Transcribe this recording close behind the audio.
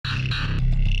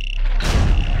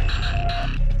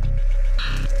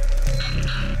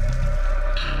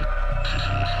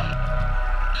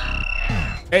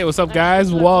Hey, what's up,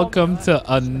 guys? Welcome to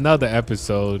another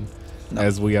episode.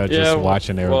 As we are just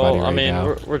watching everybody right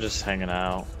now. We're just hanging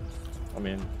out. I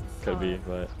mean, could be,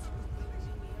 but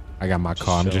I got my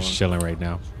car. I'm just chilling right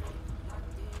now.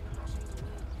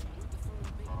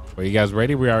 Are you guys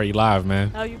ready? We already live, man.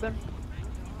 How you been?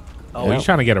 Oh, he's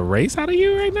trying to get a race out of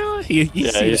you right now?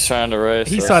 He's trying to race.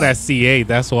 He saw that C8,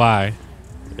 that's why.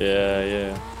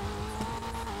 Yeah.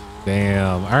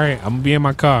 Damn. All right, I'm gonna be in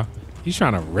my car. He's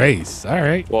trying to race. All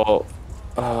right. Well,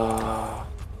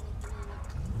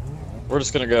 we're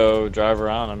just gonna go drive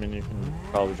around. I mean, you can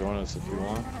probably join us if you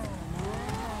want.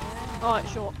 All right,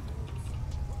 sure.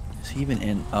 Is he even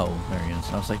in? Oh, there he is.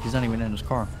 I was like, he's not even in his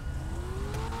car.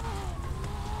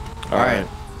 All right.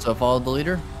 So follow the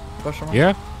leader? Question mark?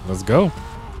 Yeah. Let's go. All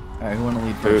right. Who want to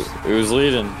lead first? Who's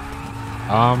leading?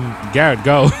 Garrett,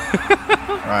 go. All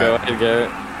right. Go ahead,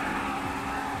 Garrett.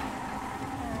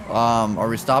 Are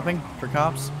we stopping for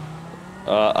cops?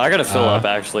 I gotta fill up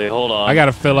actually. Hold on. I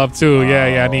gotta fill up too.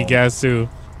 Yeah, I need gas too.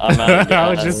 I'm out of gas. I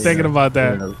was just thinking about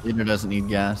that. Leader doesn't need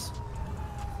gas.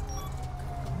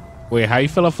 Wait, how you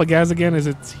fill up for gas again? Is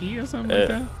it T or something like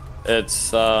that?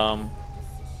 It's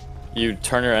you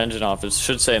turn your engine off. It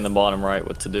should say in the bottom right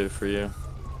what to do for you.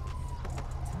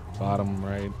 Bottom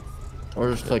right.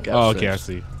 Or just click F6. Oh, okay, I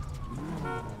see.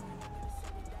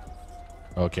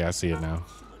 Okay, I see it now.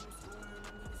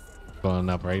 Filling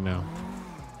up right now.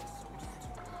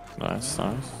 Nice.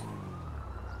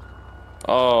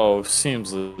 Oh,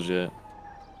 seems legit.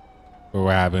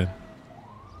 What happened?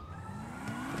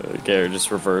 Garrett just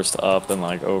reversed up and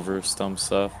like over some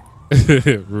stuff.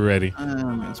 Ready.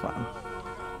 It's fine.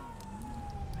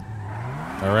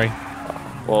 All right.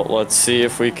 Well, let's see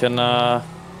if we can not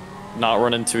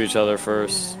run into each other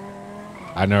first.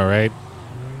 I know, right?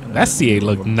 That C8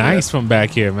 looked nice from back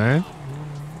here, man.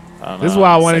 This is know,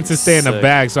 why I wanted to stay in the sick.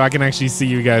 back so I can actually see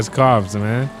you guys' cars,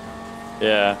 man.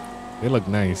 Yeah. They look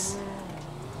nice.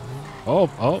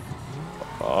 Oh.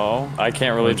 I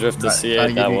can't really drift the C8 Try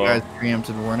to that give you well. guys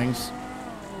preemptive warnings.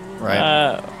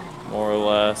 Right. More or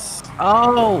less.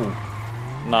 Oh.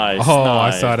 Nice. Oh,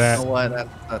 nice. I saw that. You know what?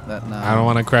 No. I don't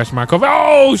want to crash my car.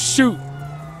 Oh, shoot.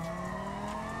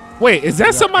 Wait, is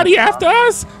that somebody after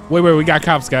us? Wait, we got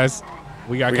cops, guys.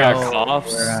 We got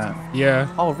cops.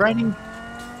 Yeah. Oh, writing.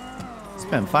 It's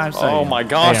been 5 seconds. Oh my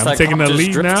gosh, I'm that taking cop the just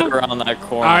lead drifted now. around that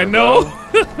corner. I know.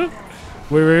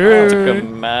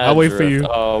 Wait. I'll wait for you.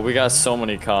 Oh, we got so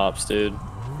many cops, dude.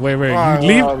 Wait. You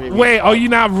leave? Wait, are you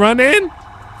not running?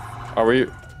 Are we?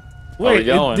 Wait,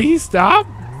 going? did he stop?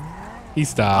 He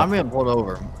stopped. I'm getting pulled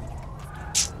over.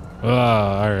 Oh,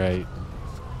 all right.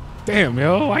 Damn,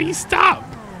 yo, why you stop?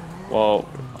 Well,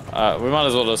 we might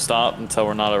as well just stop until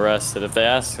we're not arrested. If they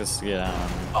ask us to get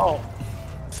out. Oh.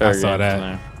 I saw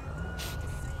that.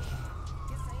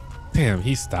 Damn,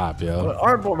 he stopped, yo. We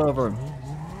are pulled over.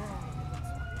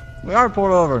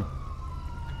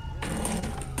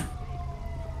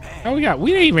 Oh,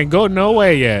 we didn't even go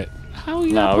nowhere yet. How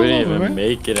we got No, we pulled didn't over, even man?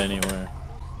 make it anywhere.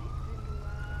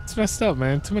 It's messed up,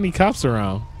 man. Too many cops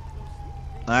around.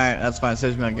 Alright, that's fine.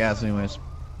 Saves me on gas anyways.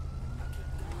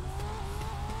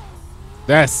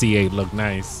 That C8 looked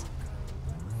nice.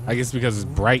 I guess because it's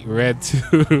bright red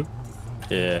too.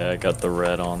 Yeah, I got the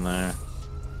red on there.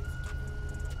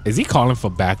 Is he calling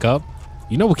for backup?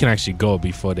 You know we can actually go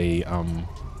before they I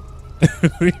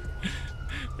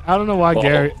don't know why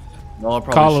Garrett,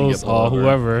 Carlos or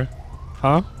whoever,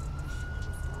 huh?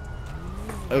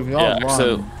 If y'all run,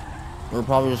 so we're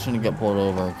probably just gonna get pulled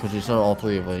over because you said all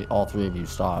three of you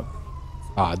stopped.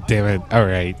 Oh damn it! All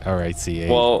right, C8.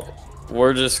 well,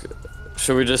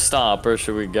 should we just stop or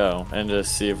should we go and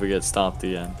just see if we get stopped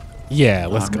again? Yeah,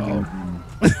 let's go.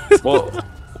 Well,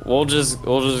 we'll just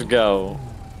go.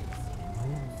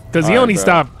 Cause he only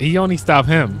stopped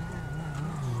him.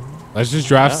 Let's just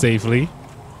drive safely.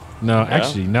 No,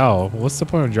 actually, no. What's the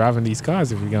point of driving these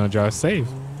cars if we're gonna drive safe?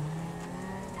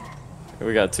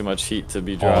 We got too much heat to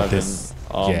be driving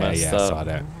all messed up.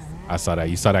 I saw that.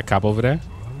 You saw that cop over there?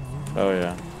 Oh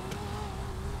yeah.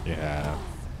 Yeah.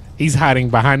 He's hiding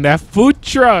behind that food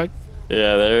truck.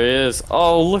 Yeah, there he is.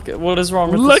 Oh, look at what is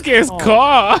wrong with Look at his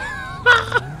car.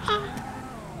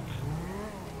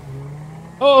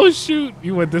 Oh shoot!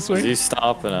 You went this way? Is he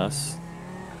stopping us?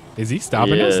 Is he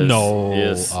stopping us? No. He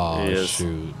is. Oh He is.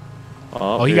 shoot!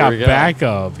 Oh, Oh, he here got we go.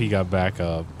 backup. He got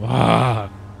backup.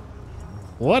 Ah,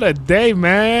 what a day,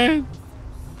 man!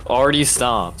 Already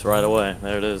stopped right away.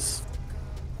 There it is.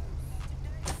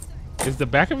 Is the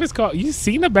back of his car? You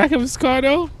seen the back of his car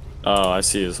though? Oh, I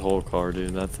see his whole car,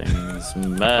 dude. That thing is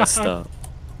messed up.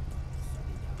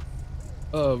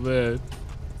 Oh man,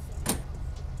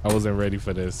 I wasn't ready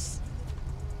for this.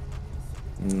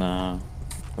 Nah.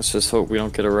 Let's just hope we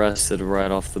don't get arrested right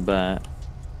off the bat.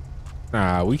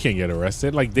 Nah, we can't get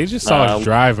arrested. Like they just saw us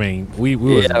driving. We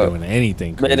wasn't doing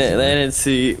anything crazy. They didn't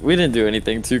see. We didn't do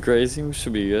anything too crazy. We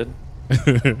should be good.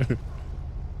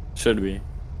 Should be.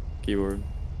 Keyword.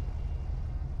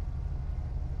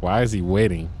 Why is he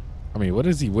waiting? I mean, what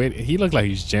is he waiting? He looked like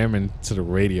he's jamming to the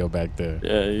radio back there.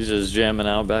 Yeah, he's just jamming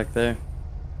out back there.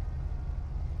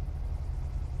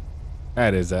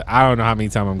 That is a, I don't know how many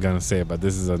times I'm gonna say it, but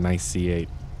this is a nice C8.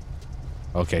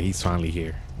 Okay, he's finally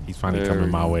here. He's finally coming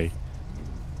my way.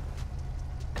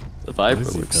 The Viper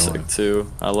looks sick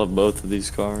too. I love both of these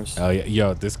cars. Oh yeah,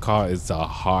 yo, this car is a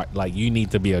hard. Like you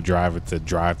need to be a driver to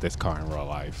drive this car in real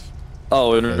life.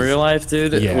 Oh, in real life,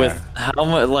 dude. Yeah. With how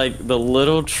much, like the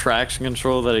little traction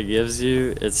control that it gives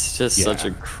you, it's just such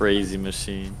a crazy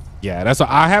machine. Yeah, that's why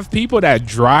I have people that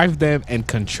drive them and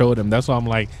control them. That's why I'm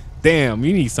like, damn,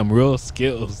 you need some real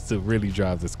skills to really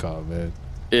drive this car, man.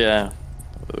 Yeah.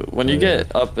 When you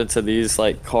get up into these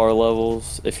like car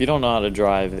levels, if you don't know how to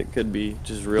drive, it could be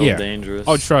just real dangerous.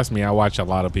 Oh, trust me, I watch a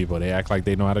lot of people. They act like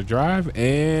they know how to drive,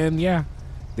 and yeah,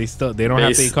 they don't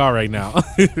have their car right now.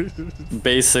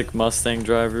 Basic Mustang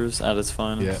drivers at its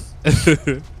finest.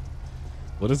 Yeah.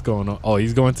 What is going on? Oh,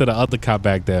 he's going to the other cop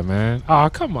back there, man. Oh,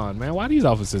 come on, man. Why these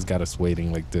officers got us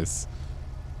waiting like this?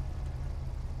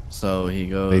 So he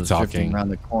goes, drifting around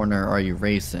the corner, are you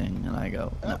racing? And I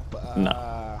go, no.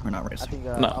 No. We're not racing. I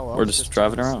think, no, we're just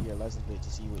driving around.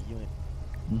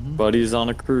 Buddy's on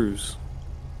a cruise.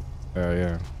 Oh,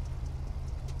 yeah.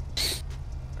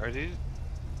 Are these?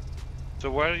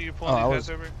 So why are you pulling these guys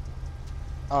over?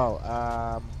 Oh,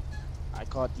 I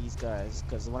caught these guys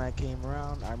because when I came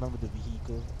around, I remember the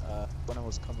vehicle. When I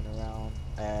was coming around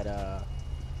at, I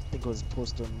think it was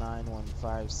postal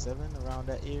 9157 around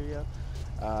that area.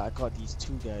 I caught these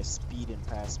two guys speeding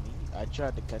past me. I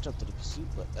tried to catch up to the pursuit,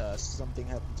 but something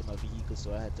happened to my vehicle,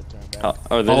 so I had to turn back.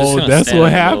 Oh, that's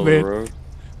what happened.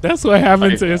 That's what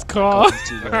happened to his car.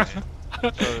 I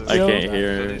can't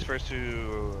hear. So these first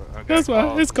two, that's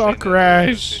why his car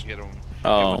crashed.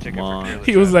 Oh man.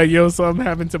 He was like, yo, something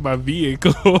happened to my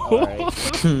vehicle.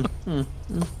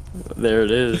 There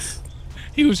it is.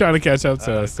 He was trying to catch up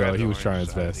to us, so he was trying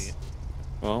his best.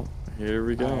 Well, here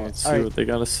we go. Let's see what they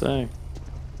gotta say.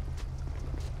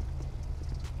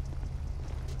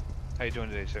 How you doing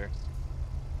today, sir?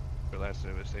 For last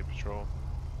day of state patrol.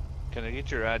 Can I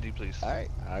get your ID, please? Alright,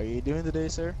 how are you doing today,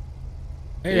 sir?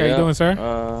 Hey, how you doing, sir?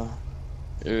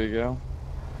 Here we go.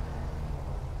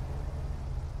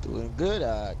 Doing good.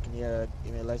 Can you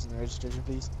give me a license and registration,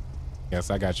 please?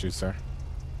 Yes, I got you, sir.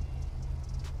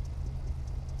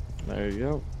 There you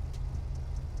go.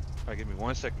 Alright, give me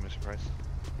 1 second, Mr. Price.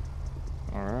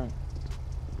 Alright.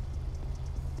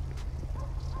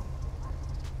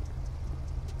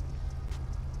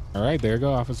 All right, there you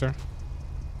go, officer.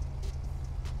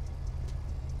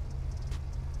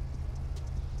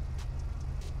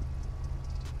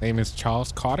 Name is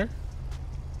Charles Carter.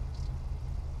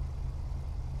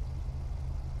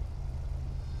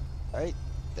 All right,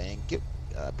 thank you.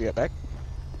 Be right back.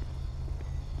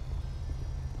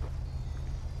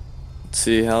 Let's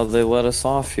see how they let us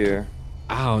off here.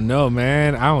 I don't know,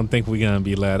 man. I don't think we're gonna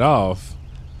be let off.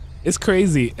 It's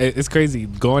crazy. It's crazy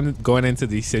going into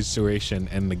the situation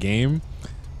in the game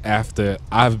after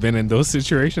I've been in those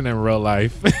situations in real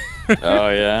life. Oh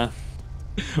yeah.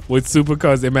 With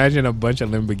supercars, imagine a bunch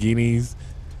of Lamborghinis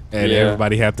and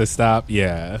everybody have to stop.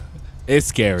 Yeah, it's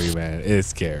scary, man. It's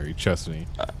scary. Trust me.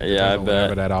 Yeah, I bet.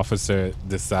 Whatever that officer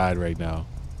decide right now.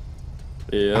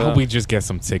 Yeah. I hope we just get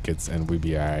some tickets and we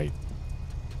be all right.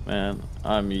 Man,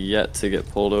 I'm yet to get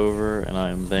pulled over, and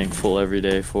I am thankful every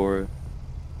day for it.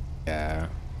 Yeah.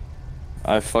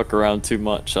 I fuck around too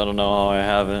much. I don't know how I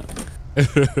haven't.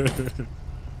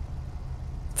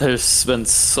 There's been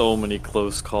so many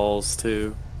close calls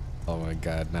too. Oh my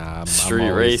God, nah.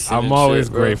 I'm always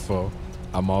grateful.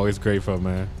 I'm always grateful,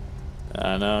 man.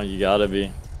 I know, you gotta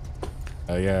be.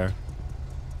 Oh yeah.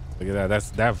 Look at that.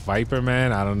 That's that Viper,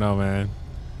 man. I don't know, man.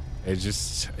 It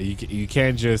just you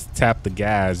can't just tap the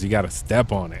gas. You gotta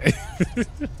step on it.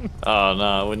 Oh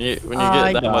no, when you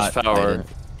get that much power,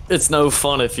 it's no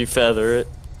fun if you feather it.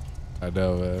 I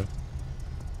know, man.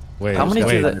 Wait, how many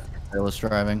did that? Careless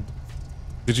driving.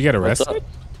 Did you get arrested?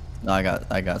 No,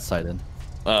 I got cited.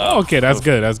 Oh, okay, that's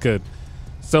good. That's good.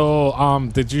 So,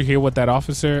 did you hear what that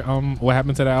officer? What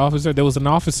happened to that officer? There was an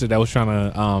officer that was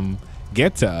trying to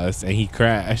get to us, and he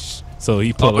crashed. So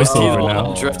he pulled us over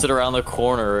now. Drifted around the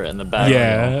corner in the back.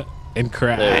 Yeah, and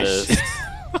crashed.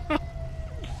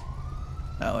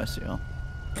 Oh, I see.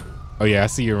 Oh yeah, I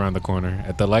see you around the corner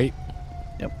at the light.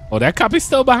 Yep. Oh, that cop is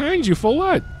still behind you for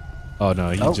what? Oh no,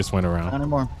 he just went around. Not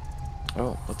anymore.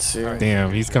 Oh, let's see. Alright.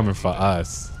 Damn, he's coming for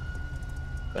us.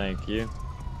 Thank you.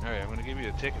 Alright, I'm gonna give you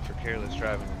a ticket for careless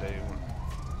driving today.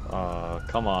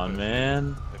 Come on,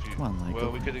 man. If you, Come on, Michael.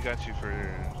 well, we could have got you for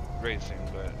racing,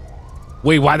 but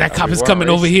Wait, why that cop We is weren't coming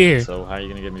over racing, here? So how are you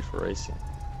gonna get me for racing?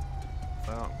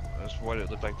 well, that's what it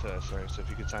looked like to us. Sorry, so if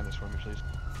you could sign this for me, please.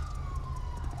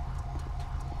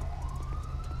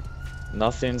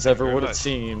 Nothing's ever Very what it much.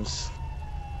 seems.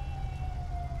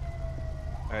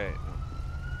 Alright.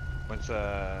 Once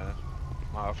my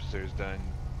officer is done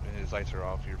and his lights are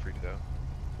off, you're free to go.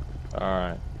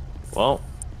 Alright. Well,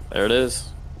 there it is.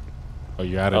 Oh,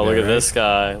 you out of Oh, there, look at right? this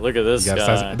guy. Look at this You gotta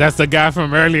guy. start- That's the guy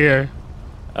from earlier.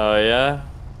 Oh, yeah?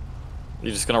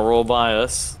 You just gonna roll by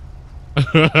us? I'm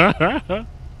gonna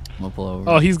pull over.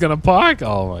 Oh, he's gonna park?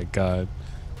 Oh my god.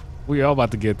 We all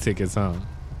about to get tickets, huh?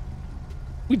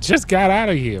 We just got out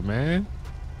of here, man.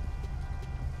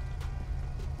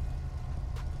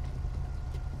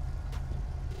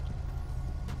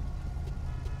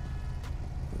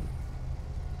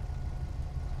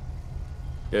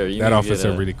 Yeah, you That need to officer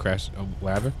get a- really crashed.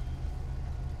 What happened?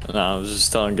 No, I was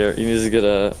just telling Garrett, you need to get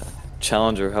a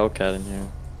Challenger Hellcat in here.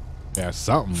 Yeah,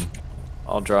 something.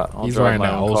 I'll drive He's drive riding my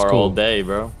that own old car school. all day,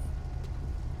 bro.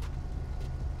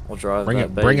 I'll drive Bring that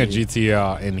it. Bring a baby.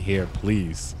 GTR in here,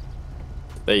 please.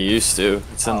 They used to.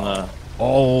 It's in the...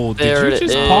 Oh, There did you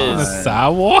it just park on the is.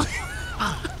 sidewalk?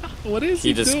 What is He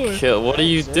he just doing? killed... What are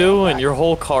you Sir, doing? back. Your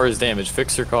whole car is damaged.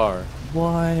 Fix your car.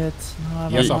 What?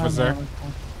 Not Yes, on officer.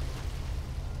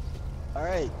 my- All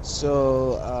right,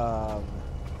 so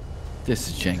This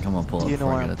is Jen. I'm gonna pull do up you know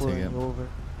before why I I'm get a pulling ticket. you over?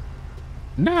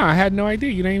 Nah, I had no idea.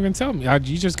 You didn't even tell me.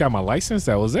 You just got my license.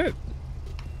 That was it.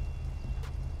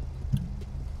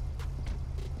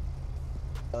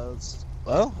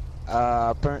 Well,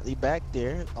 apparently back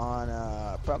there on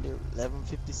probably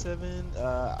 11:57,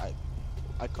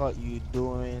 I caught you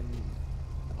doing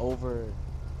over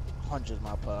 100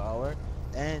 miles per hour,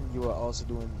 and you were also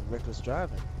doing reckless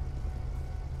driving.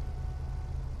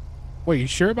 Wait, you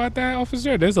sure about that,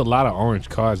 officer? There's a lot of orange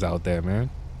cars out there, man.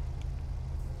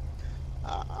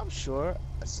 I'm sure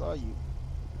I saw you.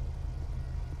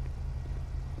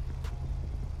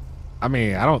 I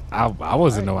mean, I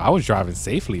wasn't know. I was driving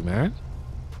safely, man.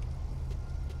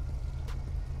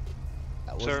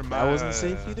 Sir, That wasn't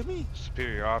safely to me.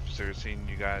 Superior officer seen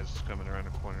you guys coming around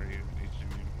the corner.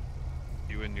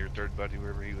 You and your third buddy,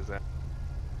 wherever he was at.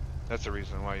 That's the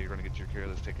reason why you're going to get your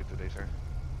careless ticket today, sir.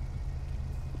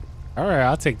 All right,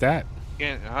 I'll take that.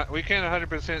 We can't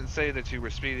 100% say that you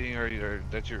were speeding or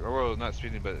that you, or well, not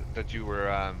speeding, but that you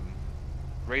were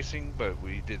racing. But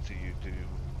we did see you do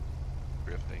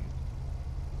drifting.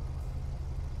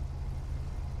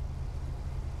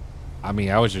 I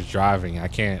mean, I was just driving. I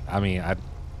can't. I mean,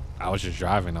 I was just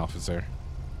driving, officer.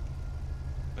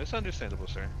 It's understandable,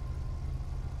 sir.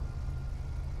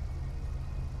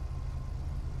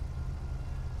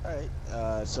 All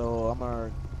right, so I'm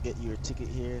gonna get your ticket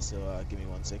here. So give me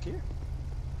 1 sec here.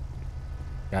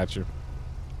 Got you.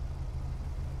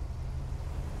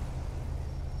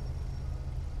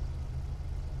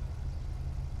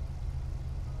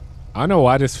 I don't know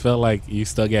why I just felt like you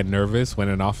still get nervous when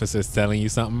an officer's telling you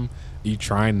something. You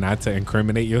trying not to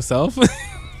incriminate yourself.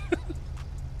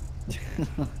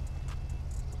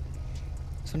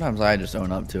 Sometimes I just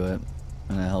own up to it,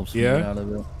 and it helps me Yeah? get out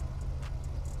of it.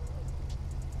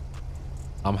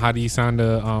 How do you sign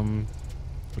the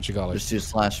what you call it? Just do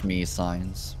 /me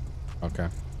signs. Okay.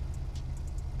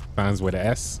 Signs with an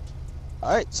S.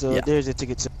 All right, so Yeah. there's a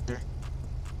ticket, sir.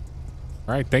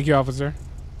 All right, thank you, officer.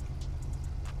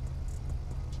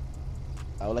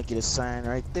 I would like you to sign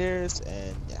right there,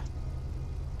 and yeah.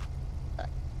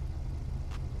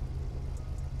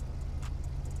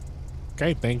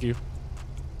 Okay, thank you.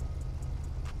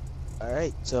 All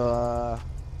right, so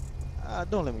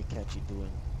don't let me catch you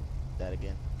doing that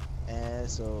again. And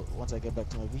so once I get back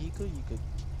to my vehicle, you could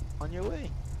on your way.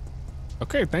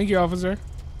 Okay, thank you, officer.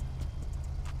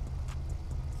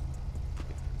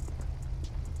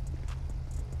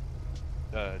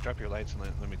 Drop your lights and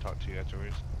let me talk to you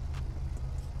afterwards.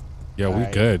 Yeah, we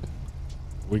Alright. good.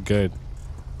 We good.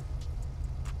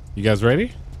 You guys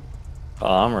ready? Oh,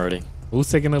 I'm ready. Who's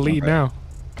taking the lead Okay. now?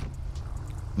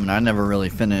 I mean, I never really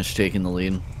finished taking the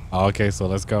lead. Oh, okay, so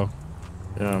let's go.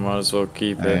 Yeah, I might as well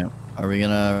keep All it. right. Are we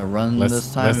gonna run Let's-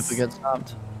 this time if we let's- get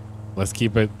stopped? Let's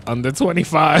keep it under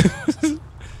 25.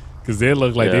 Because they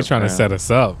look like Yeah, they're trying to man. set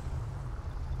us up.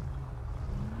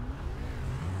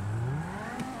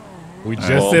 We just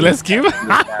Well- said let's keep it.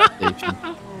 Station.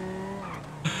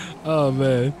 Oh,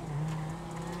 man.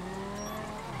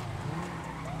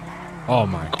 Oh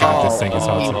my God, this thing is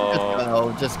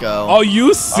hot. Just go. Oh,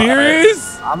 you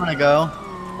serious? I'm gonna go.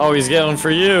 Oh, he's getting for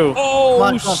you. Oh,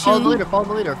 Come on, shoot. follow the leader, follow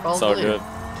the leader, follow It's the all leader. good.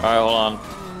 All right, hold on.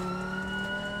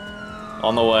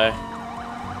 On the way.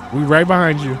 We right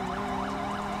behind you.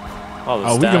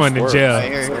 Oh, we going to jail.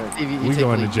 Right, here. Steve, you We take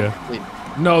going the to jail. lead.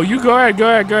 No, you go ahead.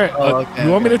 Oh, okay,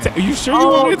 you want me to take? You sure you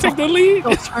want me to take the lead?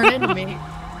 Don't turn into me.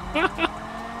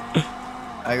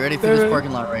 Are you ready for this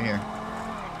parking lot right here?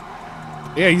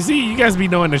 Yeah, you see, you guys be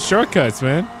knowing the shortcuts,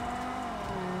 man.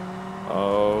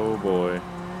 Oh boy.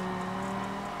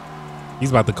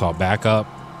 He's about to call backup.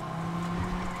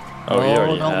 Oh, he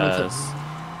already don't miss it. has.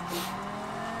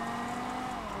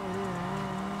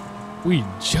 We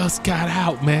just got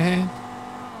out, man.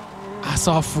 I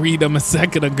saw freedom a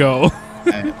second ago.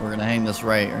 Alright, we're gonna hang this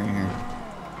right here.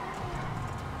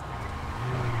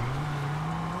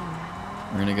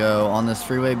 We're gonna go on this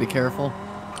freeway, be careful.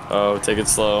 Oh, take it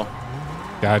slow.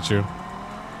 Got you.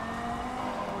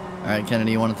 Alright,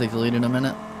 Kennedy, you wanna take the lead in a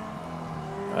minute?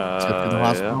 Let's get through the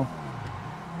hospital. Yeah.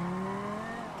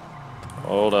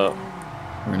 Hold up.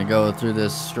 We're gonna go through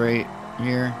this straight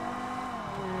here.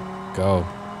 Go.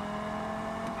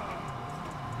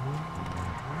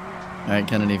 Alright,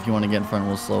 Kennedy, if you wanna get in front,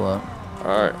 we'll slow up. All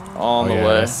right, on the way.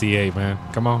 That's C8, man.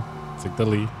 Come on. Take the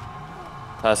lead.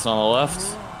 Passing on the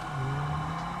left.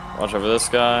 Watch over this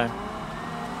guy.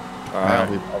 All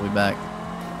right. I'll be back.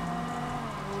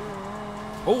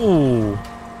 Oh,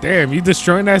 damn. You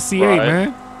destroying that C8, Right.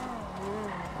 man.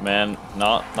 Man,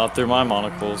 not through my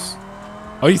monocles.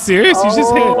 Are you serious? You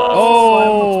just hit.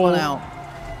 One out.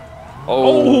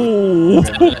 Oh.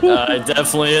 I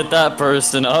definitely hit that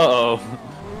person. Uh-oh.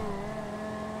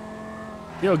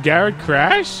 Yo, Garrett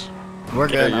crash? We're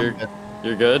good. Yeah, I'm good.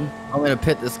 You're good? I'm gonna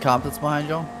pit this cop that's behind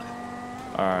y'all.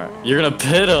 All right. You're going to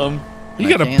pit him. You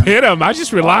I gotta can. pit him. I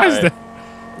just realized Alright.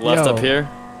 that. Left Yo. up here.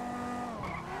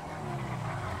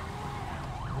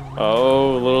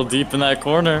 Oh, a little deep in that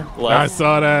corner. I Left.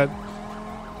 saw that.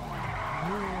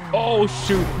 Oh,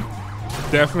 shoot.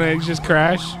 Definitely just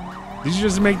crashed. Did you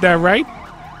just make that right?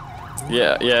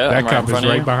 Yeah. That I'm cop right in is front of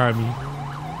right you. behind me.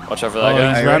 Watch out for that Oh, guy.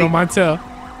 he's Are you right ready? on my tail.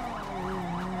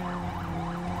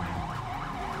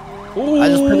 Ooh, I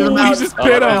just pitted him out. he just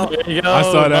pit Oh, him. there you go. I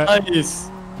saw that. Nice.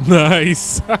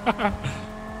 Nice.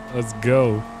 Let's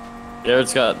go.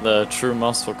 Garrett's got the true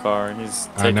muscle car. He's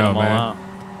I taking know, them all man. out.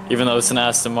 Even though it's an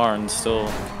Aston Martin,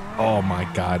 still. Oh my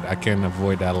God, I can't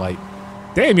avoid that light.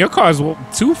 Damn, your car's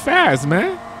too fast,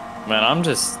 man. Man, I'm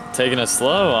just taking it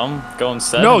slow. I'm going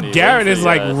 70. No, waiting Garrett for is you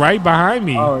like guys. right behind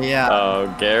me. Oh yeah.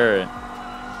 Oh, Garrett.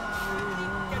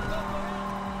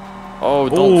 Oh,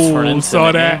 don't turn Oh, into saw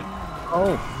me. that.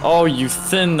 Oh, you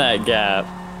thinned that gap.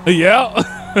 Yeah.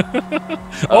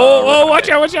 Oh, watch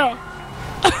out.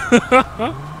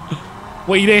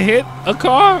 Wait, you didn't hit a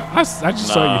car? I just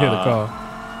saw you hit a Nah.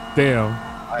 car. Damn.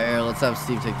 Alright, here, let's have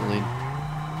Steve take the lead.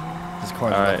 His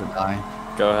car's All about right. to die.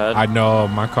 Go ahead. I know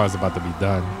my car's about to be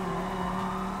done.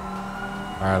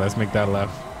 All right, let's make that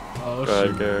left. Oh, Go ahead,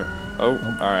 shoot. Garrett. Oh,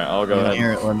 all right. I'll go ahead.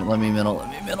 Here, let me middle.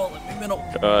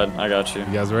 Go ahead. I got you.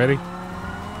 You guys ready?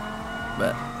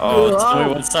 But Oh, tell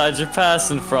me what side you're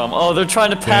passing from. Oh, they're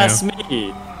trying to pass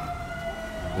me.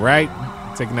 Right.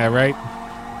 Taking that right.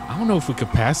 I don't know if we could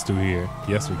pass through here.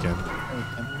 Yes, we can.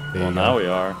 There Well, you now go. we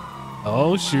are.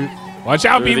 Oh, shoot. Watch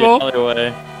out, Through the people.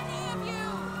 alleyway.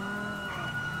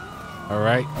 All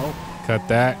right. Oh, cut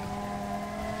that.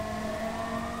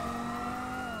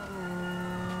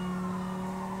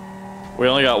 We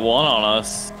only got one on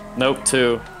us. Nope,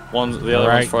 two. One's the other All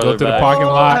right, one's farther go to the back. parking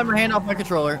I lot. have my hand off my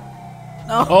controller.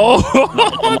 Oh,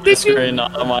 Not on my did you? screen.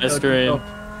 Not on my screen.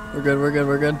 We're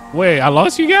good. Wait, I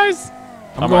lost you guys?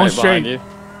 I'm going right straight. behind you.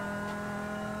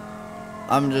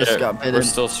 I'm just Yeah, got we're pitted.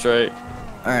 still straight.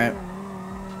 Alright.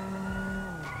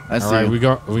 I see All right,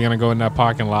 you. we're gonna go in that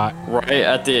parking lot.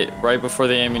 Right before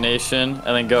the ammunition,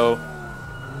 and then go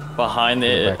behind the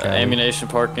Go back out. ammunition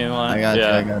parking lot. I got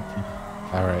yeah. you.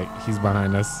 All right, he's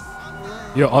behind us.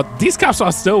 Yo, these cops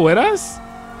are still with us?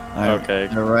 Alright, Okay.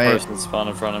 you're right. Person spawned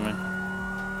in front of me.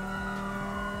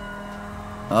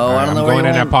 Oh, All I right, don't I'm know where going you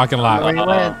in went. that parking lot. Where you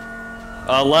went?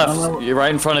 Left. You're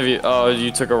right in front of you. Oh,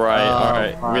 you took a right. Oh, All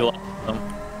right. fuck. We lost them.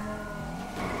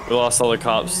 We lost all the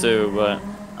cops too, but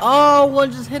Oh,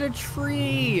 one just hit a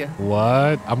tree.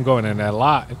 What? I'm going in that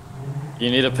lot.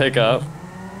 you need a pickup.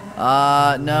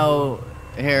 No.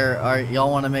 Here,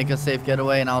 y'all want to make a safe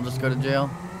getaway and I'll just go to jail?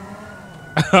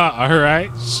 All right,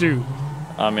 shoot.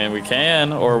 I mean, we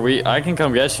can, or I can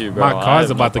come get you, bro. My car's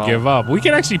about to give up. We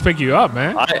can actually pick you up,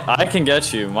 man. I can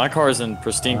get you. My car's in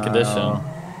pristine condition.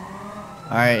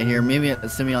 Alright, here, meet me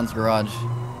at Simeon's garage.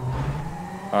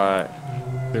 All right.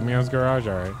 Simeon's garage,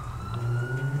 all right.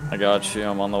 I got you.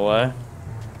 I'm on the way.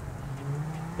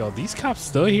 Yo, these cops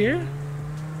still here?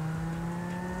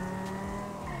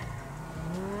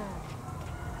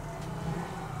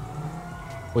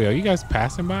 Wait, are you guys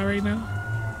passing by right now?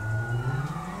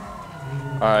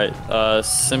 Alright,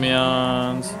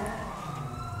 Simeon's.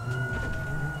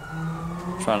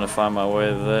 Trying to find my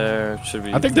way there. Should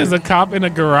be. I think there's a cop in a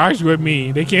garage with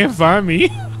me. They can't find me.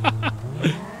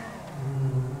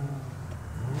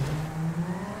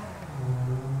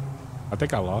 I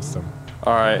think I lost him.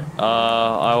 Alright,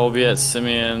 I will be at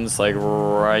Simeon's like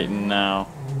right now.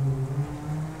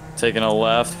 Taking a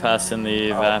left, passing the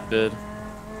Vapid.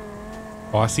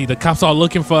 Oh, I see the cops are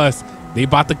looking for us. They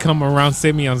about to come around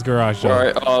Simeon's garage.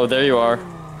 Alright, oh, there you are.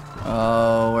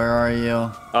 Oh, where are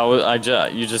you?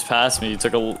 You just passed me. You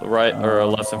took a right or a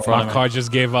left in front of me. My car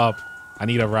just gave up. I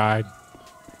need a ride.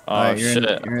 Oh Right, shit!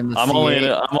 you're in the I'm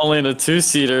only in a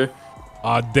two-seater.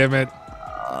 Oh damn it!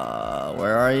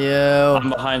 Where are you? I'm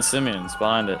behind Simeon's,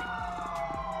 behind it.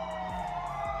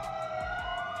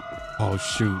 Oh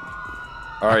shoot!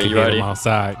 All right, you ready?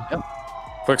 Outside. Yep.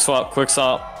 Quick swap, quick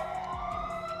swap.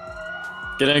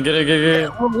 Get in, get in, get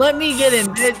in. Well, let me get in,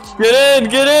 bitch. Get in,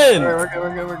 get in. We're good,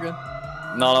 we're good, we're good.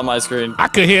 Not on my screen. I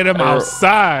could hear them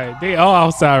outside. They all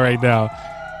outside right now.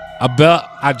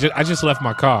 I just left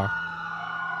my car.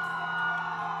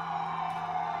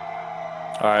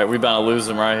 All right, we about to lose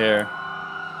them right here.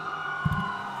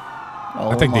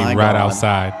 Oh, I think they my right God.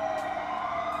 outside.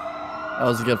 That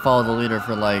was a good follow the leader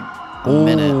for like a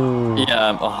minute.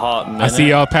 Yeah, a hot minute. I see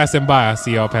y'all passing by.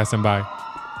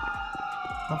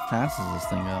 How fast does this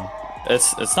thing go?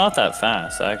 It's not that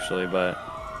fast actually, but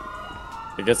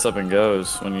it gets up and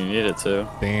goes when you need it to.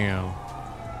 Damn.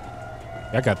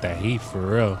 I got that heat for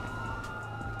real.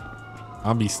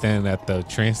 I'll be standing at the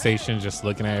train station just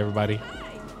looking at everybody.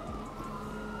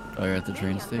 Oh, you're at the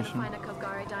train station?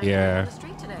 Yeah.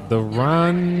 The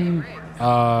run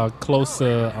close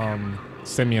to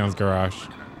Simeon's garage.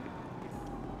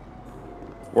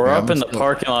 We're Yeah, up I'm in the still-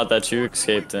 parking lot that you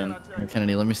escaped in. Here,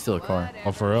 Kennedy, let me steal a car.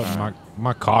 Oh, for real?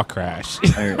 My car crashed.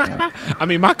 Here, here. I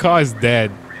mean, my car is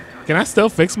dead. Can I still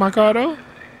fix my car though?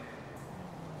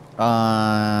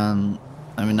 I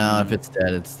mean, now if it's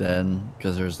dead, it's dead.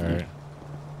 Because there's... Alright.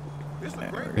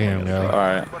 Damn, yo. All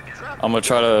right, I'm gonna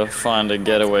try to find a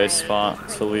getaway spot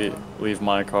to leave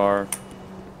my car.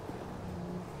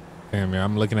 Damn, man.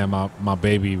 I'm looking at my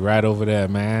baby right over there,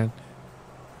 man.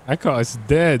 That car is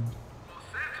dead.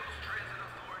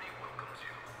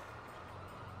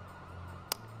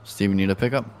 Steve, you need a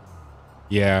pickup?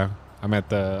 Yeah. I'm at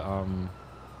the All train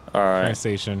right,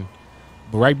 station.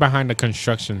 Right behind the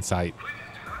construction site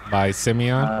by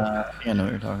Simeon. I think I know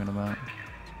what you're talking about.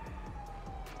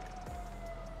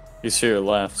 he's to your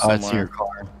left Oh, I somewhere. see your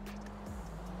car.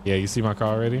 Yeah, you see my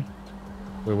car already?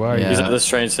 Wait, where are Yeah. He's you? at this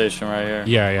train station right here.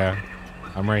 Yeah.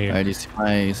 I'm right here. Alright,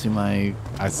 you see my...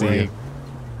 I see brake? you.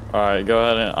 All right, go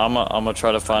ahead and I'm gonna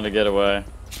try to find a getaway.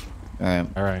 Alright.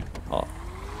 All right. I'll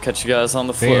catch you guys on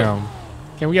the flip. Damn.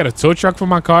 Can we get a tow truck for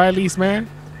my car at least, man?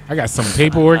 I got some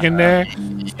paperwork in there.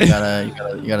 You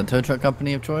got a tow truck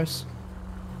company of choice?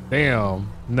 Damn.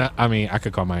 No, I mean, I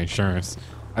could call my insurance.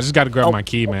 I just got to grab my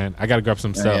key, man. I got to grab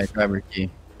some Yeah, stuff. yeah, grab your key.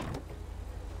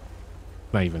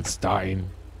 Not even starting.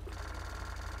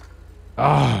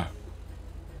 Ah.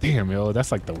 Damn, yo.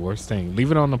 That's like the worst thing.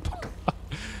 Leave it on the...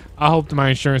 I hope my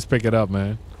insurance pick it up,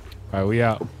 man. All right, we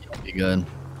out. Be good.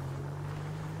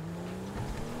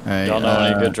 Alright, Y'all know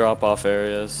any good drop-off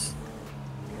areas?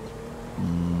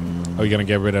 Are you going to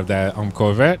get rid of that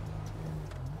Corvette?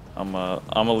 I'm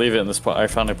gonna leave it in this. I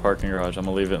found a parking garage. I'm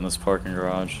gonna leave it in this parking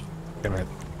garage. Damn it.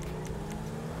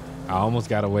 I almost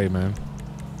got away, man.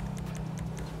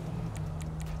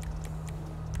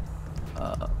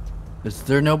 Is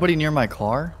there nobody near my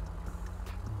car?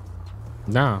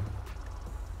 Nah.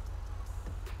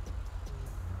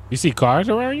 You see cars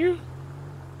around you?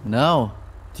 No.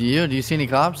 Do you? Do you see any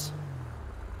cops?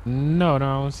 No, I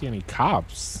don't see any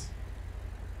cops.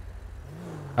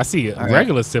 I see a All right.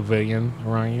 regular civilian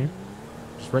around you.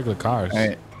 Just regular cars.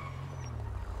 Alright.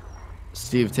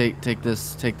 Steve, take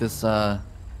this, take that.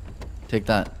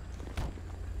 Are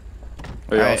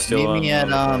y'all Alright, still meet me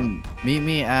on- at meet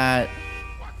me at.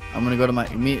 I'm gonna go to my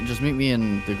just meet me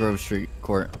in the Grove Street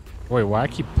court. Wait, why I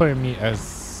keep putting me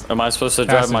as... Am I supposed to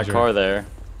drive my passenger. car there?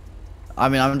 I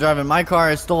mean, I'm driving my car.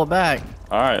 I stole it back.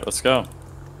 All right, let's go.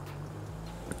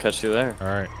 I'll catch you there. All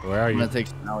right, where are I'm you? gonna take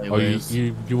some Oh, alleyways.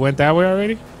 you went that way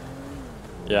already?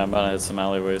 Yeah, I'm about to hit some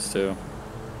alleyways too.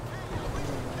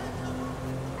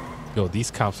 Yo,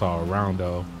 these cops are around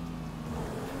though.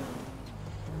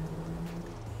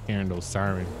 Hearing those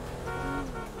sirens.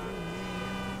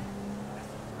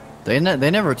 They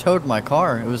never towed my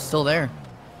car. It was still there.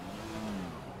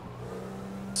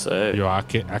 Say. Yo, I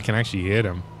can actually hit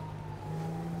him.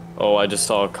 Oh, I just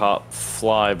saw a cop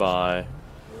fly by.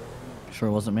 Sure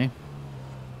it wasn't me.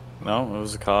 No, it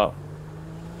was a cop.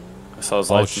 I saw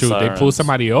his Oh lights and shoot, they sirens. pulled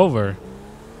somebody over.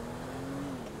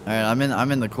 All right,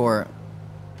 I'm in the court.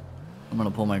 I'm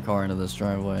gonna pull my car into this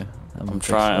driveway. I'm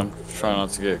trying not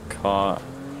to get caught.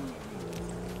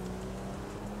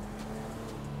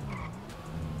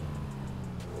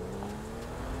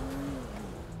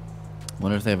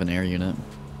 Wonder if they have an air unit.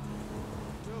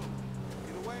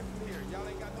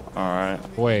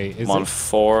 Alright. Wait, is I'm on it?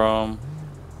 forum.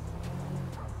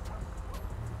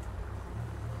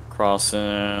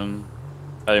 Crossing.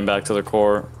 Heading back to the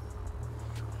court.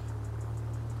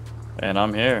 And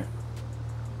I'm here.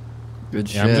 Good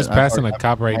shit. Yeah, I'm just passing a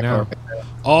cop right now.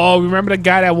 Oh, remember the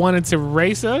guy that wanted to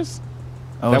race us?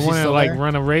 Oh, That is he wanted to still like there?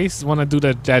 run a race? Want to do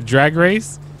that drag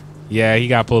race? Yeah, he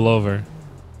got pulled over.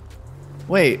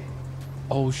 Wait.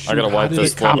 Oh shoot! I gotta how wipe did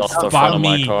this the blood cop off the spot front of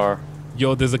my me? car.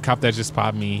 Yo, there's a cop that just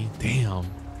spotted me. Damn.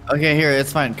 Okay, here,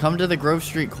 it's fine. Come to the Grove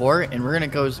Street court, and we're gonna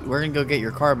go get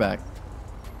your car back.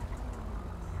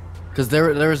 Cause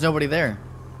there was nobody there.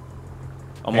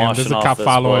 I'm Damn, washing there's a off cop this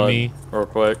following blood me. real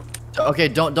quick. Okay,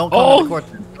 don't come Oh! to the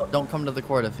court. Don't come to the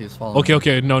court if he's following.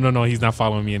 Okay, no, he's not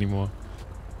following me anymore.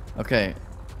 Okay,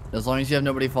 as long as you have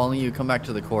nobody following you, come back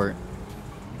to the court.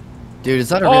 Dude, is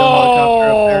that a real helicopter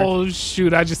up there? Oh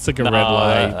shoot! I just took a red Nah,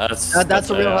 light. That's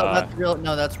a real. AI. That's real.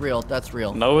 No, that's real. That's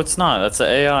real. No, it's not. That's an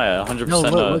AI. 100%. No,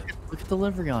 no. look at the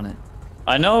livery on it.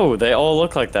 I know. They all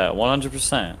look like that.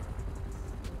 100%.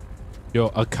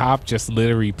 Yo, a cop just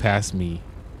literally passed me.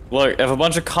 Look, if a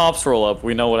bunch of cops roll up,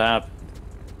 we know what happened.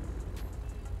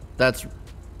 That's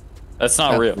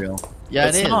Not real. Yeah,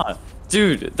 it's it is. not.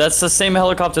 Dude, that's the same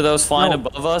helicopter that was flying No,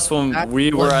 above us when that's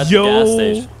we were at Yo. the gas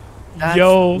station.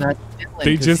 Yo, that's Dylan,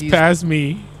 they 'cause just he's- passed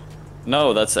me.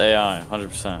 No, that's AI.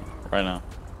 100% right now.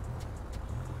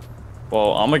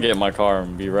 Well, I'm gonna get in my car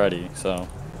and be ready, so.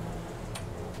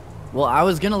 Well, I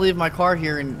was gonna leave my car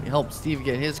here and help Steve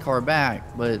get his car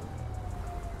back, but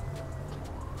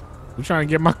I'm trying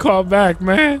to get my car back,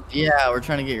 man. yeah, we're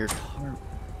trying to get your car.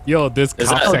 Yo, this Is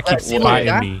cop that- that keeps See, look, spotting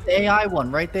that's me. the AI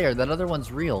one right there. That other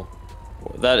one's real.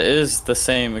 That is the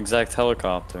same exact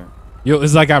helicopter. Yo,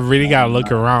 it's like I really gotta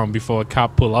look around before a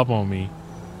cop pull up on me.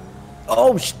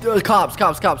 Oh, cops,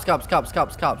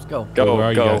 go. Go, Where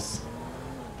are you go. guys?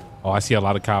 Oh, I see a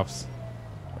lot of cops.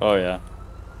 Oh, yeah.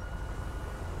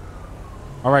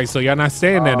 All right, so y'all not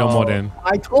staying there no more then.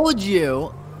 I told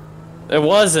you. It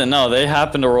wasn't. No, they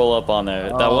happened to roll up on there.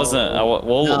 That wasn't.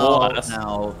 We'll ask.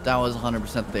 No, that was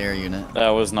 100% the air unit. That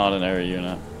was not an air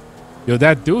unit. Yo,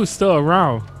 that dude's still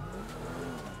around.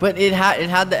 But it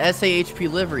had the SAHP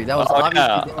livery. That was Oh, obviously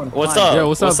yeah. doing What's fine. up? Yo,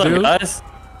 what's up, dude? guys?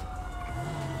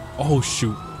 Oh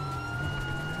shoot.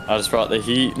 I just brought the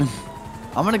heat.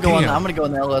 I'm gonna go Damn. I'm gonna go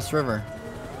in the LS River.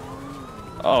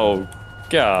 Oh,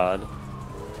 God.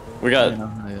 We got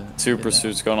Yeah. two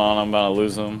pursuits going on. I'm about to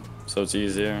lose them, so it's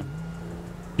easier.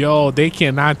 Yo, they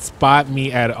cannot spot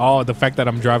me at all. The fact that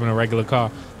I'm driving a regular car.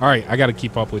 All right, I gotta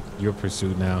keep up with your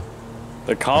pursuit now.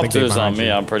 The they copter's on behind me,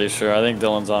 you. I'm pretty sure. I think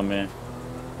Dylan's on me.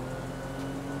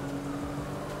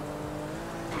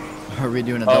 Are we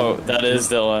doing a Oh, double? that is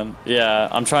Dylan. Yeah,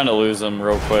 I'm trying to lose them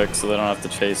real quick so they don't have to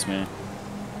chase me.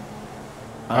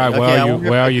 All right, Okay, where I are you? wonder if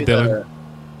Where I are you, do the- Dylan?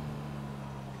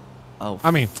 Oh,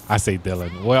 I mean, I say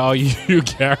Dylan. Where are you,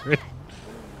 Garrett?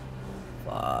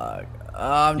 fuck.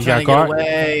 I'm You trying to got get caught?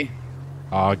 away.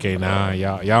 Oh, okay, nah,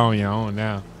 y'all on your own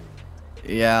now.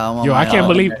 Yeah, I'm on Yo, my I can't own.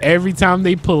 believe every time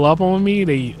they pull up on me,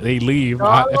 they leave. No,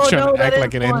 I'm trying no, to that act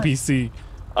like is an fine. NPC.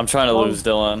 I'm trying to lose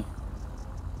Dylan.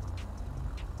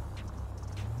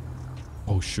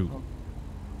 Oh shoot.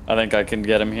 I think I can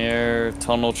get him here.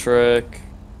 Tunnel trick.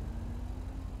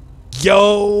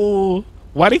 Yo,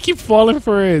 why they keep falling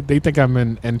for it? They think I'm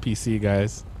an NPC,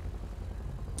 guys.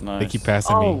 Nice. They keep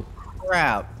passing me. Oh,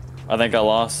 crap. I think I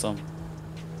lost him.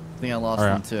 I think I lost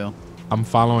Alright. him too. I'm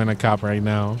following a cop right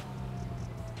now.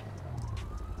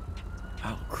 Oh,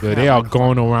 Yo, crap. they are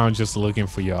going around just looking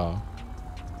for y'all.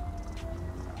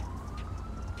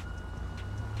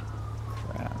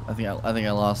 Crap. I think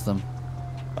I lost him.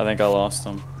 I think I lost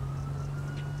him.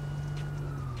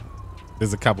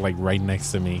 There's a cop like right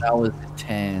next to me. That was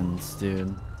intense,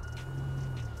 dude.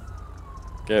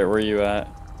 Garrett, where you at?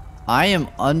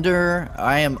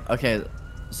 Okay,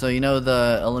 so you know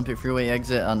the Olympic Freeway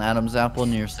exit on Adams Apple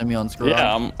near Simeon's garage?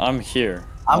 Yeah, I'm here.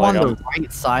 I'm Like, on the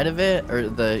right side of it, or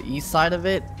the east side of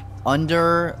it,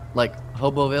 under, like,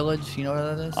 Hobo Village. You know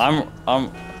where that is?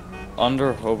 I'm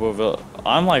under Hoboville.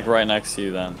 I'm like right next to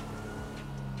you then.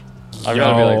 I've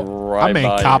got to be like right I'm in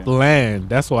by cop you. land.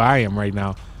 That's where I am right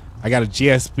now. I got a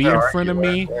GSP Where in are front you? of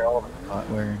me.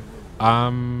 Where?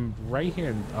 Right here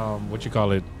in what you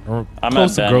call it? I'm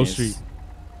Close at to Grove Benny's. Street.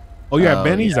 Oh, you're at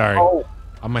Benny's? Yeah. All right. Oh,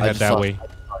 I'm gonna I head just that saw- way.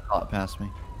 I saw it past me.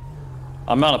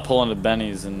 I'm about to pull into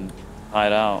Benny's and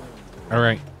hide out. All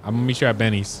right. I'm gonna meet you at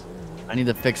Benny's. I need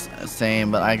to fix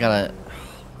same, but I gotta.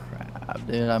 Crap,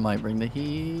 dude. I might bring the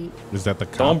heat. Is that the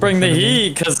cop? Don't bring in the front of me?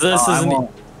 heat, cause this Oh, I isn't.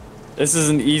 won't. This is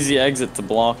an easy exit to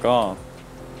block off.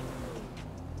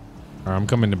 All right, I'm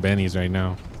coming to Benny's right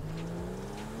now.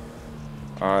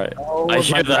 All right. Oh, I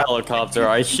hear my the God. helicopter.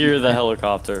 I hear the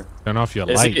helicopter. Turn off your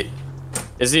Is light.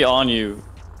 he on you,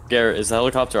 Garrett? Is the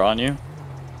helicopter on you?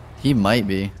 He might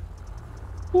be.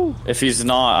 If he's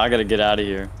not, I gotta get out of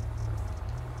here.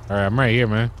 All right, I'm right here,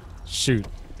 man. Shoot.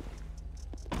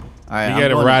 All right. You I'm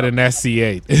gotta going- ride an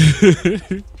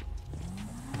SC8.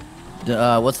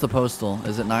 What's the postal?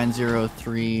 Is it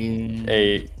 903?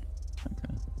 8.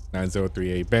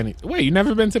 9038 Benny. Wait, you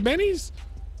never been to Benny's?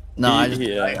 No, I've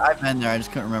been there. I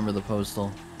just couldn't remember the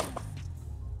postal.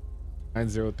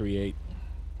 9038.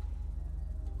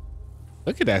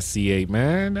 Look at that C8,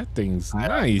 man. That thing's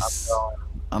nice.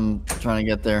 I'm trying to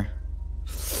get there.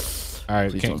 All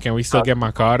right, Please don't- can we still get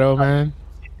my car though, man?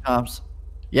 Cops.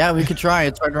 Yeah, we could try.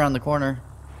 It's right around the corner.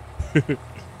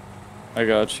 I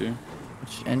got you.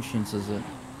 Which entrance is it?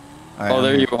 All right, Oh,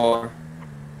 there I'm- you are.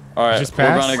 All right, just we're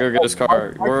passed? gonna go get his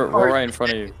car. We're right in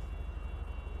front of you.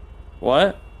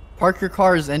 What? Park your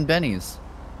cars in Benny's.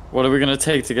 What are we gonna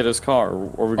take to get his car?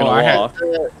 Or are we gonna I had- walk?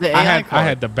 The I AI car.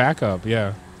 had the backup,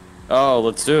 yeah. Oh,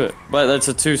 let's do it. But that's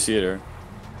a 2-seater.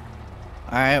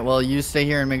 All right, well, you stay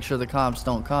here and make sure the cops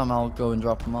don't come. I'll go and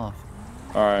drop them off.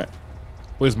 All right.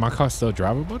 Wait, is my car still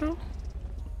drivable though?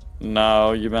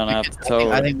 No, you're gonna have to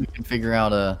tow I it. think we can figure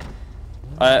out a.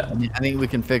 I think we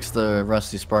can fix the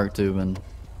rusty spark tube and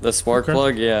The spark Okay.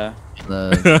 plug, yeah.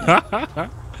 the.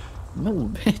 No,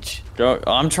 bitch. Go.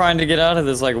 I'm trying to get out of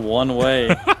this like one way.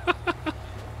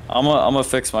 I'm gonna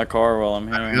fix my car while I'm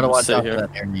here. You gotta watch Sit out here. for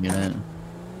that air unit.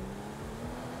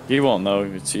 He won't know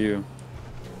if it's you.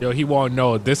 Yo, he won't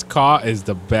know. This car is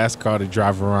the best car to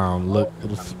drive around. Look,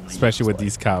 especially with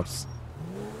these cops.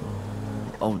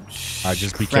 Oh, All right,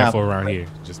 just be crap. careful around here.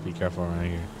 Just be careful around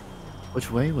here.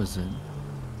 Which way was it?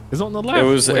 It's on the left. It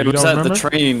was Wait, it you was don't at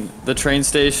remember? the train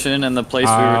station and the place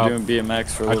we were doing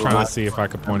BMX for a I'm little trying while. to see if I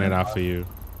could point it out for you.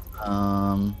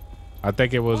 I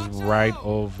think it was right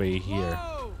over here.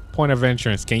 Point of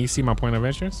entrance. Can you see my point of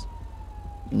entrance?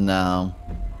 No.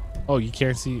 Oh, you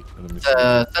can't see. Let me see.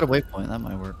 Set a waypoint. That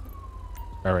might work.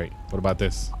 All right. What about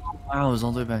this? Wow, it was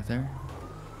all the way back there.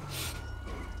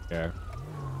 Yeah.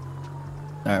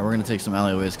 All right, we're gonna take some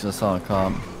alleyways because I saw a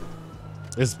cop.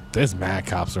 There's mad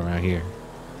cops around here.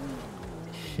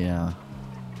 Yeah.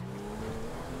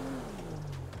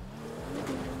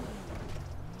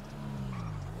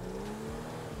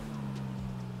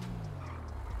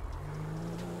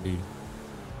 Dude.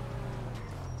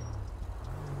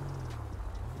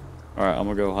 All right, I'm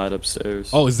gonna go hide upstairs.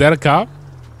 Oh, is that a cop?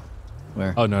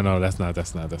 Where? Oh no, that's not.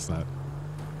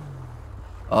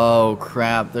 Oh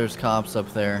crap! There's cops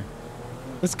up there.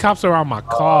 There's cops around my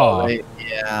car.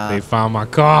 Yeah. They found my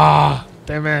car.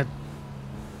 Damn it.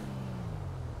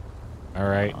 All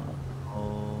right.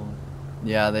 Oh.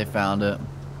 Yeah, they found it.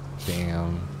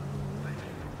 Damn.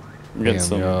 I'm getting Damn,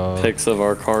 some yo. pics of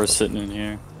our cars sitting in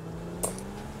here.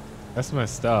 That's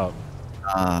messed up.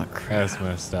 Ah, crap. That's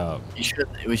messed up.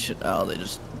 We should. Oh, they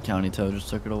just county tow just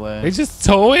took it away. They just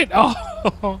tow it. Oh.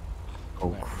 Oh,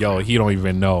 crap. Yo, he don't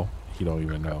even know. He don't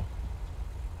even know.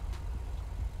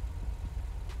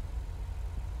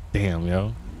 Damn,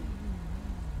 yo.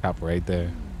 Cop right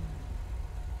there.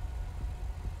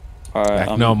 All right,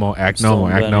 Act normal. Act still normal.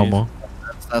 in Act Benny's. normal.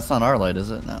 That's not our light,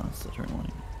 is it? No, it's the turn light.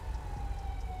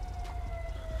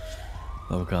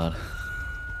 Oh god.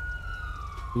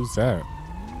 Who's that?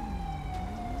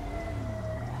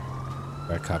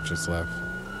 That cop just left.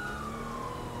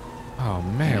 Oh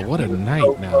man, what a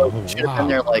night now. Oh, Should have been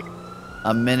there like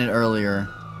a minute earlier.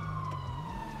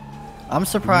 I'm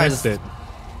surprised. Missed it.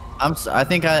 I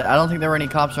don't think there were any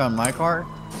cops around my car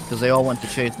because they all went to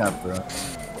chase after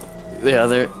us. Yeah,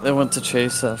 they went to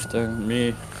chase after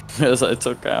me as I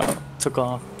took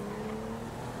off.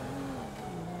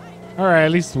 All right,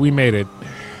 at least we made it.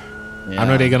 I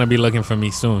know they're gonna be looking for me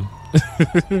soon.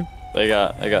 They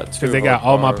got two. Cause they of got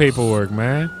our all my cars. paperwork,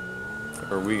 man.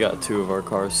 Or we got 2 of our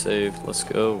cars saved. Let's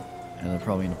go. And they're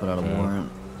probably gonna put out a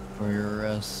warrant for your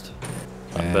arrest.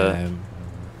 I bet. And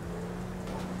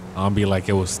I'll be like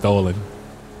it was stolen.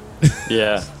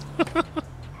 Yeah.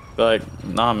 Like,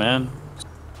 nah, man.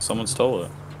 Someone stole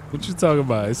it. What you talking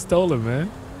about? It's stolen,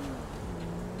 man.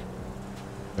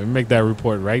 Let me make that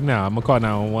report right now. I'm gonna call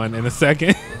 911 in a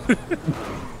second.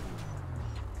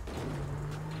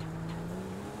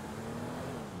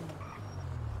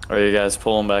 Are you guys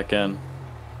pulling back in?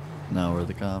 No, we're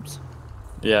the cops.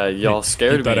 Yeah, y'all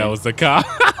scared me. Thought I was the cop.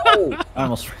 I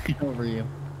almost ran over you.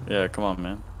 Yeah, come on,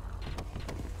 man.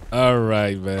 All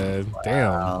right, man.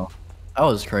 Damn. Wow. That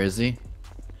was crazy.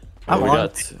 Yeah, I'm we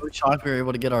honestly got so shocked we were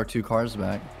able to get our 2 cars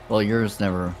back. Well, yours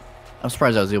never. I'm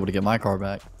surprised I was able to get my car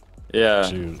back. Yeah,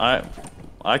 Shoot. I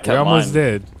kept We almost mine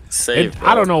did. saved.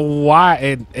 I don't know why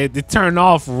it turned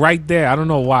off right there. I don't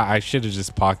know why. I should have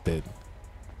just parked it.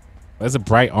 That's a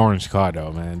bright orange car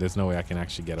though, man. There's no way I can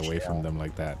actually get away from them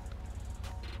like that.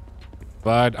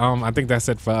 But I think that's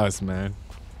it for us, man.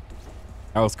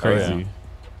 That was crazy. Oh, yeah.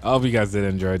 I hope you guys did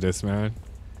enjoy this, man.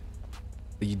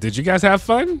 Did you guys have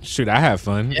fun? Shoot, I had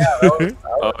fun. Yeah, Oh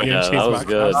Being yeah, chased that by was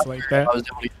good. cops like that. I was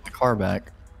able to get the car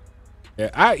back.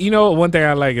 Yeah, you know, one thing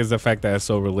I like is the fact that it's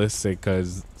so realistic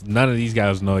because none of these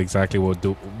guys know exactly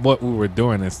what we were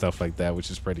doing and stuff like that,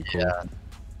 which is pretty cool. Yeah.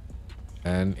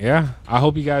 And yeah, I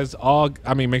hope you guys all,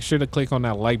 I mean, make sure to click on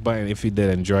that like button if you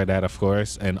did enjoy that, of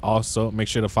course. And also make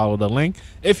sure to follow the link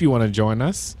if you want to join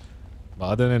us. But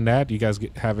other than that, you guys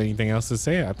have anything else to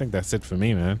say? I think that's it for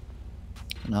me, man.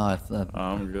 No,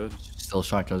 I'm good. Still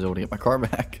shocked I was able to get my car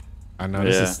back. I know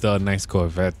this Yeah. is still a nice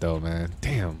Corvette though, man.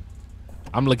 Damn.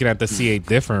 I'm looking at the C8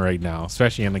 different right now,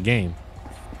 especially in the game.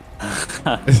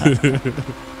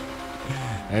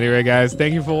 Anyway, guys,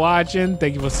 thank you for watching.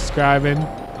 Thank you for subscribing.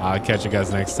 I'll catch you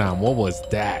guys next time. What was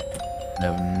that? I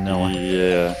have no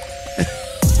idea. Yeah.